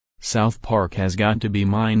South Park has got to be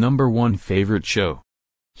my #1 favorite show.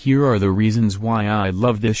 Here are the reasons why I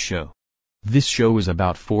love this show. This show is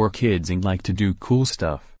about 4 kids and like to do cool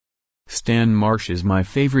stuff. Stan Marsh is my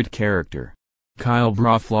favorite character. Kyle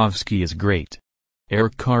Broflovsky is great.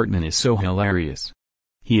 Eric Cartman is so hilarious.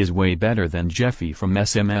 He is way better than Jeffy from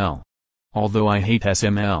SML. Although I hate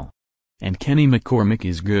SML. And Kenny McCormick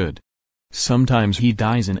is good. Sometimes he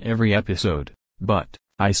dies in every episode, but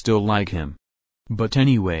I still like him. But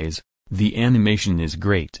anyways, the animation is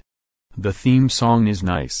great. The theme song is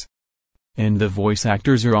nice. And the voice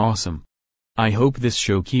actors are awesome. I hope this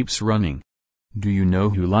show keeps running. Do you know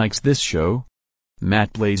who likes this show?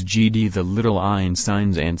 Matt plays GD the Little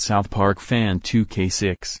Einsteins and South Park fan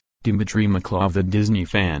 2K6, Dimitri McClaw the Disney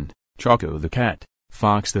fan, Choco the Cat,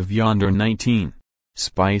 Fox the Yonder 19,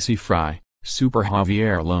 Spicy Fry, Super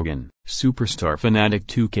Javier Logan, Superstar Fanatic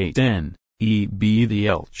 2K10, EB the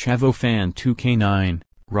El Chavo fan 2K9,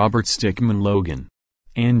 Robert Stickman Logan,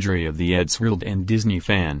 Andrea the Ed Swirled and Disney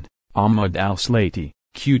fan, Ahmad Al-Slaty,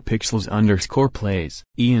 Cute Pixels _plays,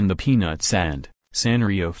 Ian the Peanut Sand,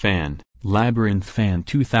 Sanrio fan, Labyrinth fan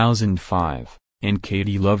 2005, and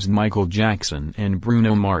Katie loves Michael Jackson and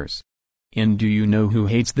Bruno Mars. And do you know who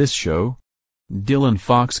hates this show? Dylan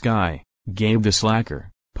Fox Guy, Gabe the Slacker,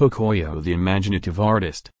 Pocoyo the Imaginative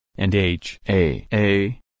Artist, and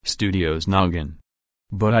HAA Studios Noggin.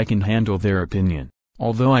 But I can handle their opinion,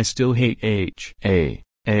 although I still hate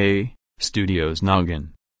HAA Studios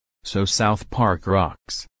Noggin. So South Park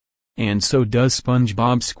rocks. And so does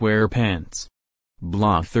SpongeBob SquarePants.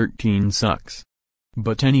 Blah 13 sucks.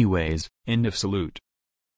 But anyways, end of salute.